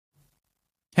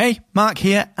Hey, Mark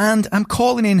here, and I'm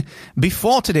calling in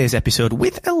before today's episode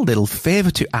with a little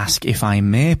favour to ask, if I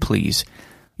may, please.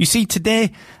 You see,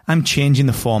 today I'm changing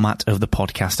the format of the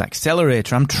Podcast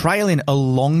Accelerator. I'm trialling a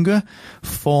longer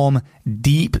form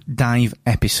deep dive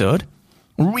episode,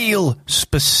 real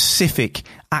specific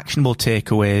actionable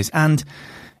takeaways, and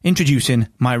introducing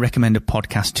my recommended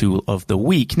podcast tool of the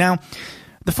week. Now,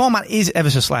 the format is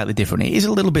ever so slightly different. It is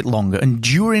a little bit longer, and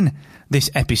during this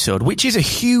episode, which is a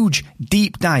huge,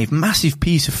 deep dive, massive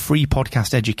piece of free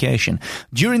podcast education,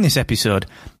 during this episode,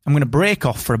 I'm going to break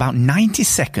off for about 90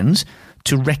 seconds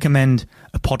to recommend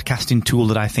a podcasting tool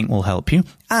that I think will help you.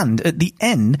 And at the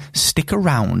end, stick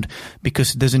around,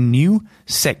 because there's a new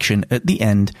section at the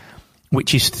end,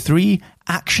 which is 3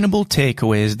 actionable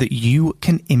takeaways that you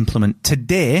can implement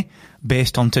today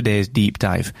based on today's deep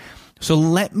dive. So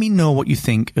let me know what you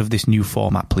think of this new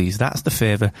format, please. That's the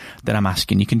favour that I'm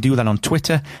asking. You can do that on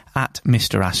Twitter at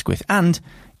Mr. Asquith, and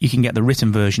you can get the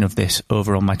written version of this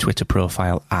over on my Twitter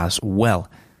profile as well.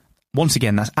 Once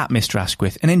again, that's at Mr.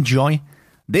 Asquith, and enjoy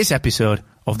this episode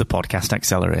of the Podcast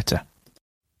Accelerator.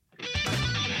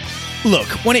 Look,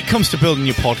 when it comes to building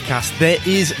your podcast, there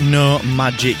is no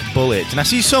magic bullet. And I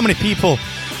see so many people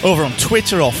over on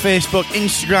Twitter or Facebook,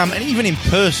 Instagram, and even in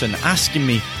person asking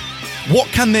me, what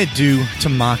can they do to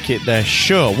market their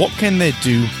show? What can they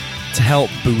do to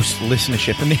help boost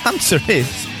listenership? And the answer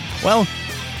is, well,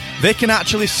 they can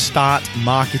actually start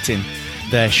marketing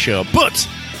their show. But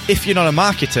if you're not a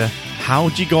marketer, how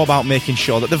do you go about making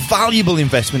sure that the valuable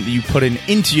investment that you put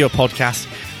into your podcast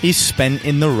is spent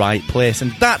in the right place?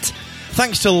 And that,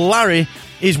 thanks to Larry,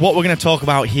 is what we're going to talk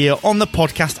about here on the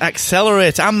Podcast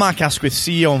Accelerator. I'm Mark Asquith,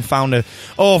 CEO and founder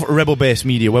of Rebel Base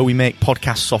Media, where we make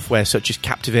podcast software such as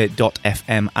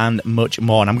Captivate.fm and much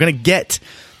more. And I'm going to get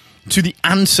to the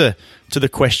answer to the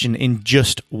question in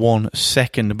just 1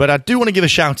 second. But I do want to give a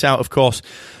shout out, of course,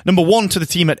 number one, to the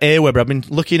team at Aweber. I've been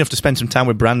lucky enough to spend some time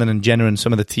with Brandon and Jenna and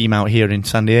some of the team out here in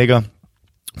San Diego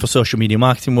for Social Media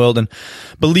Marketing World, and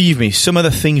believe me, some of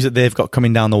the things that they've got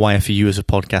coming down the wire for you as a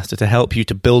podcaster to help you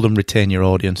to build and retain your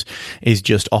audience is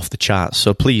just off the charts.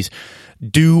 So please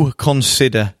do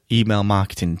consider email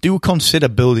marketing. Do consider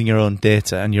building your own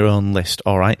data and your own list,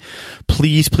 all right?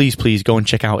 Please, please, please go and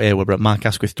check out Aweber at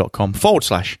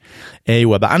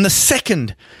markasquith.com/Aweber. And the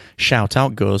second shout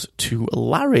out goes to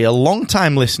Larry, a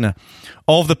long-time listener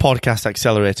of the Podcast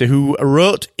Accelerator, who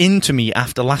wrote into me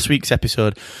after last week's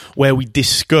episode where we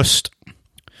discussed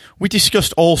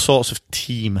all sorts of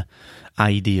team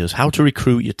ideas, how to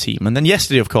recruit your team. And then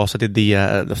yesterday, of course, I did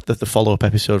the follow-up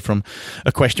episode from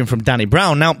a question from Danny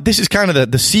Brown. Now, this is kind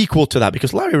of the sequel to that,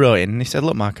 because Larry wrote in and he said,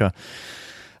 look, Marco,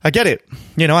 I get it.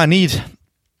 You know, I need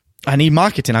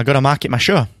marketing. I've got to market my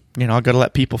show. You know, I've got to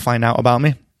let people find out about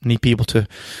me. I need people to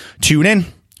tune in,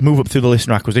 move up through the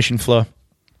listener acquisition flow,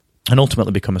 and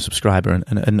ultimately become a subscriber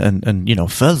and you know,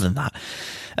 further than that,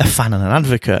 a fan and an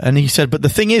advocate. And he said, but the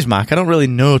thing is, Mark, I don't really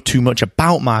know too much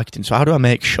about marketing, so how do I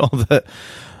make sure that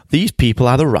these people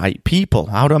are the right people?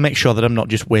 How do I make sure that I'm not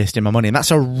just wasting my money? And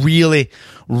that's a really,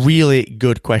 really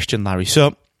good question, Larry.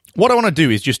 So what I want to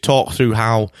do is just talk through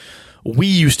how we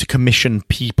used to commission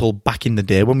people back in the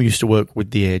day when we used to work with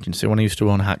the agency, when I used to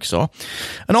run Hacksaw,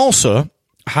 and also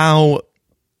how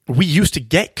we used to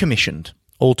get commissioned.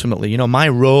 Ultimately, you know, my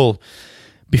role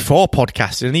before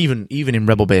podcasting, and even in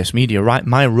Rebel Base Media, right,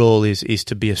 my role is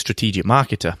to be a strategic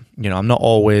marketer. You know, I'm not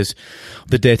always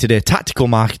the day-to-day tactical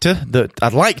marketer that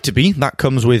I'd like to be. That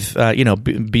comes with, you know,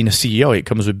 being a CEO. It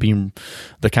comes with being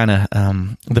the kind of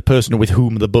the person with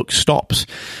whom the buck stops.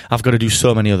 I've got to do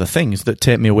so many other things that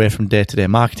take me away from day-to-day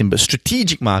marketing. But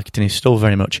strategic marketing is still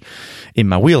very much in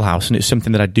my wheelhouse, and it's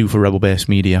something that I do for Rebel Base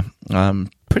Media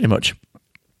pretty much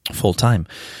full-time.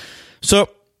 So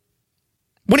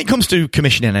when it comes to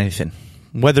commissioning anything,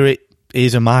 whether it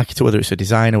is a marketer, whether it's a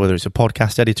designer, whether it's a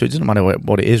podcast editor, it doesn't matter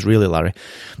what it is really, Larry.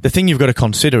 The thing you've got to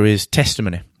consider is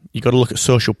testimony. You've got to look at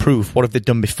social proof. What have they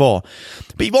done before?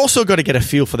 But you've also got to get a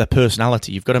feel for their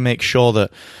personality. You've got to make sure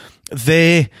that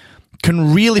they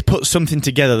can really put something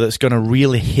together that's going to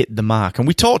really hit the mark. And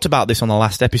we talked about this on the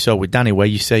last episode with Danny, where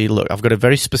you say, look, I've got a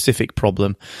very specific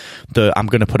problem that I'm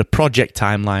going to put a project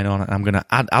timeline on, and I'm going to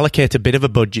allocate a bit of a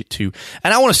budget to.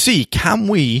 And I want to see, can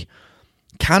we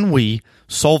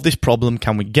solve this problem?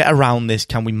 Can we get around this?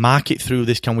 Can we market through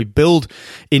this? Can we build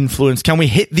influence? Can we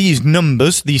hit these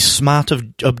numbers, these SMART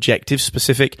objectives,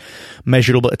 specific,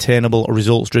 measurable, attainable,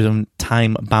 results-driven,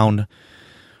 time-bound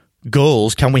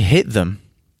goals? Can we hit them?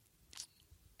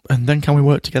 And then can we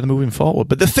work together moving forward?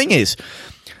 But the thing is,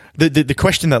 the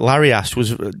question that Larry asked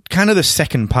was kind of the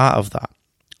second part of that.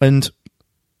 And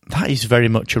that is very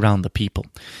much around the people.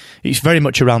 It's very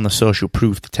much around the social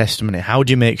proof, the testimony. How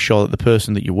do you make sure that the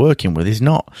person that you're working with is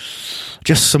not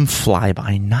just some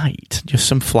fly-by-night?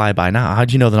 How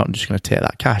do you know they're not just going to take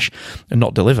that cash and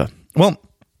not deliver? Well,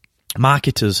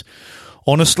 marketers,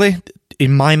 honestly,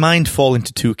 in my mind, fall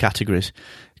into two categories.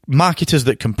 Marketers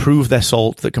that can prove their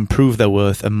salt, that can prove their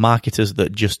worth, and marketers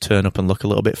that just turn up and look a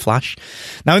little bit flash.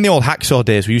 Now, in the old Hacksaw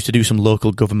days, we used to do some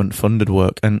local government-funded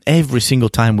work, and every single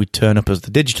time we'd turn up as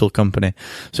the digital company,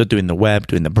 so doing the web,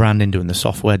 doing the branding, doing the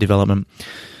software development,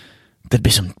 there'd be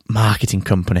some marketing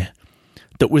company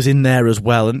that was in there as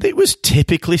well, and it was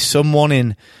typically someone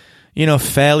in,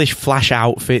 fairly flash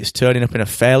outfits, turning up in a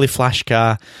fairly flash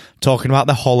car, talking about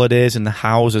the holidays and the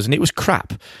houses, and it was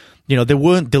crap. They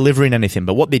weren't delivering anything,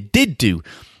 but what they did do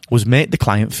was make the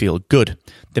client feel good.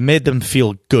 They made them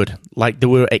feel good, like they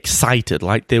were excited,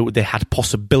 like they had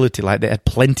possibility, like they had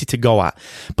plenty to go at,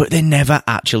 but they never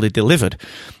actually delivered.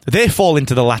 They fall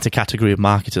into the latter category of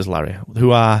marketers, Larry,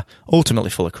 who are ultimately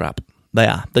full of crap. They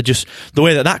are. They're just, the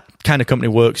way that kind of company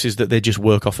works is that they just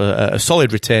work off a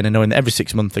solid retainer, knowing that every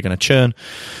 6 months they're going to churn,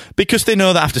 because they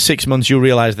know that after 6 months you'll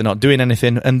realise they're not doing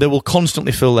anything, and they will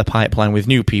constantly fill their pipeline with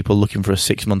new people looking for a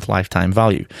 6-month lifetime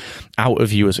value out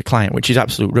of you as a client, which is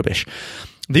absolute rubbish.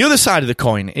 The other side of the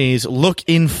coin is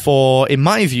looking for, in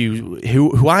my view,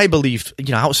 who I believe,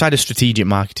 outside of strategic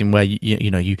marketing, where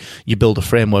you build a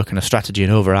framework and a strategy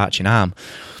and overarching arm,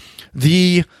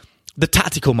 the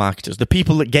tactical marketers, the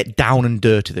people that get down and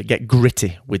dirty, that get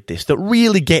gritty with this, that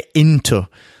really get into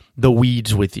the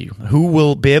weeds with you, who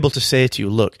will be able to say to you,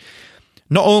 look,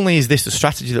 not only is this the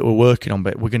strategy that we're working on,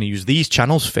 but we're going to use these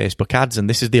channels, Facebook ads, and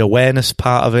this is the awareness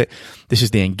part of it, this is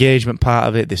the engagement part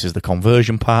of it, this is the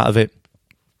conversion part of it.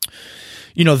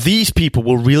 These people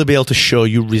will really be able to show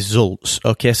you results.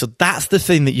 Okay, so that's the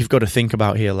thing that you've got to think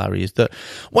about here, Larry, is that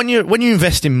when you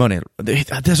invest in money,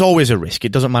 there's always a risk.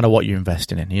 It doesn't matter what you're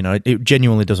investing in. It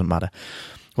genuinely doesn't matter.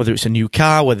 Whether it's a new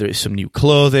car, whether it's some new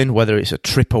clothing, whether it's a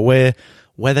trip away,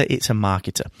 whether it's a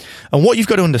marketer. And what you've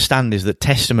got to understand is that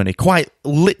testimony, quite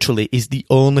literally, is the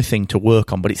only thing to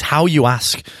work on, but it's how you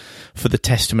ask for the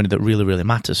testimony that really, really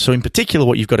matters. So in particular,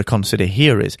 what you've got to consider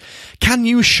here is, can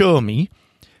you show me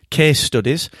case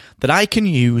studies that I can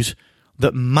use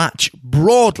that match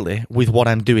broadly with what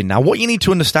I'm doing? Now, what you need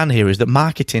to understand here is that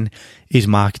marketing is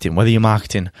marketing, whether you're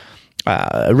marketing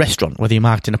a restaurant, whether you're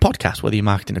marketing a podcast, whether you're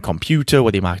marketing a computer,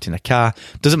 whether you're marketing a car,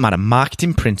 doesn't matter.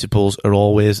 Marketing principles are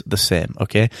always the same,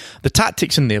 okay? The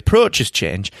tactics and the approaches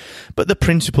change, but the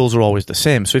principles are always the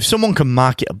same. So if someone can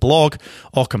market a blog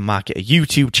or can market a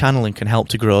YouTube channel and can help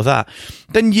to grow that,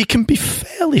 then you can be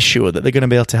fairly sure that they're going to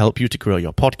be able to help you to grow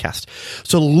your podcast.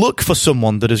 So look for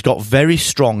someone that has got very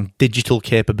strong digital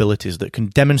capabilities that can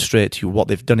demonstrate to you what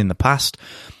they've done in the past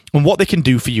and what they can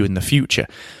do for you in the future.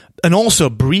 And also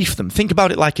brief them. Think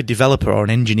about it like a developer or an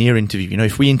engineer interview.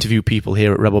 If we interview people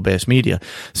here at Rebel Base Media,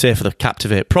 say for the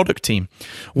Captivate product team,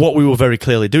 what we will very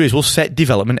clearly do is we'll set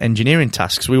development engineering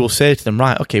tasks. We will say to them,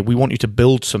 right, okay, we want you to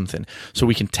build something so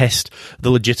we can test the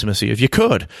legitimacy of your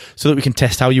code, so that we can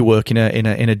test how you work in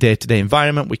a day-to-day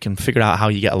environment. We can figure out how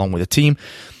you get along with a team.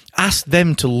 Ask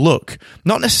them to look,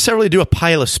 not necessarily do a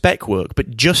pile of spec work,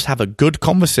 but just have a good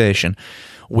conversation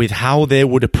with how they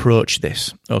would approach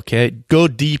this, okay? Go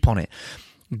deep on it.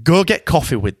 Go get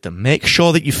coffee with them. Make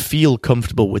sure that you feel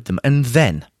comfortable with them. And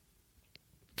then,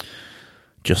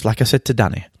 just like I said to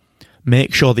Danny,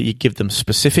 make sure that you give them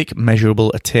specific, measurable,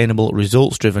 attainable,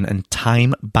 results-driven, and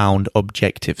time-bound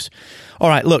objectives. All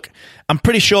right, look, I'm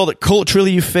pretty sure that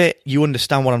culturally you fit. You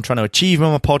understand what I'm trying to achieve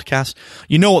on my podcast.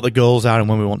 You know what the goals are and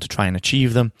when we want to try and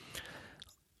achieve them.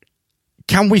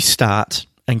 Can we start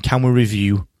and can we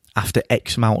review after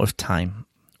X amount of time,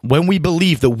 when we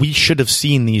believe that we should have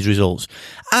seen these results?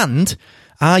 And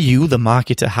are you, the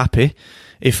marketer, happy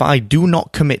if I do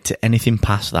not commit to anything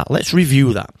past that? Let's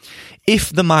review that. If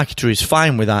the marketer is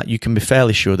fine with that, you can be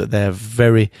fairly sure that they're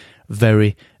very,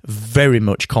 very, very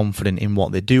much confident in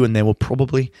what they do, and they will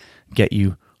probably get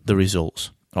you the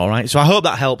results. All right. So I hope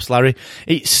that helps, Larry.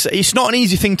 It's not an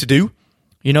easy thing to do,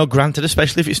 granted,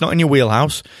 especially if it's not in your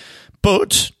wheelhouse,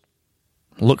 but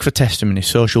look for testimony,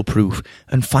 social proof,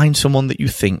 and find someone that you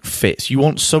think fits. You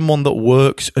want someone that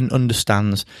works and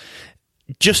understands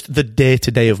just the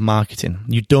day-to-day of marketing.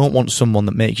 You don't want someone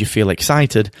that makes you feel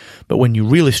excited, but when you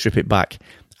really strip it back,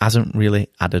 hasn't really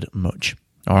added much.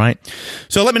 All right.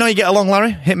 So let me know how you get along,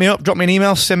 Larry. Hit me up, drop me an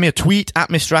email, send me a tweet at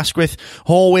Mr. Asquith.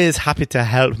 Always happy to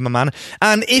help, my man.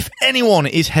 And if anyone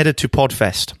is headed to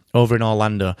Podfest over in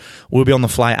Orlando, we'll be on the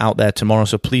flight out there tomorrow.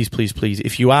 So please, please, please,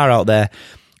 if you are out there,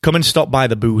 come and stop by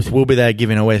the booth. We'll be there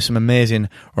giving away some amazing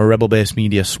Rebel Base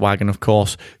Media swag and, of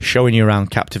course, showing you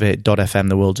around Captivate.fm,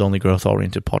 the world's only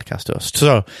growth-oriented podcast host.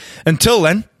 So, until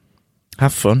then,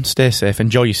 have fun, stay safe,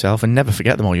 enjoy yourself, and never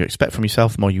forget, the more you expect from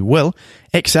yourself, the more you will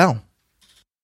excel.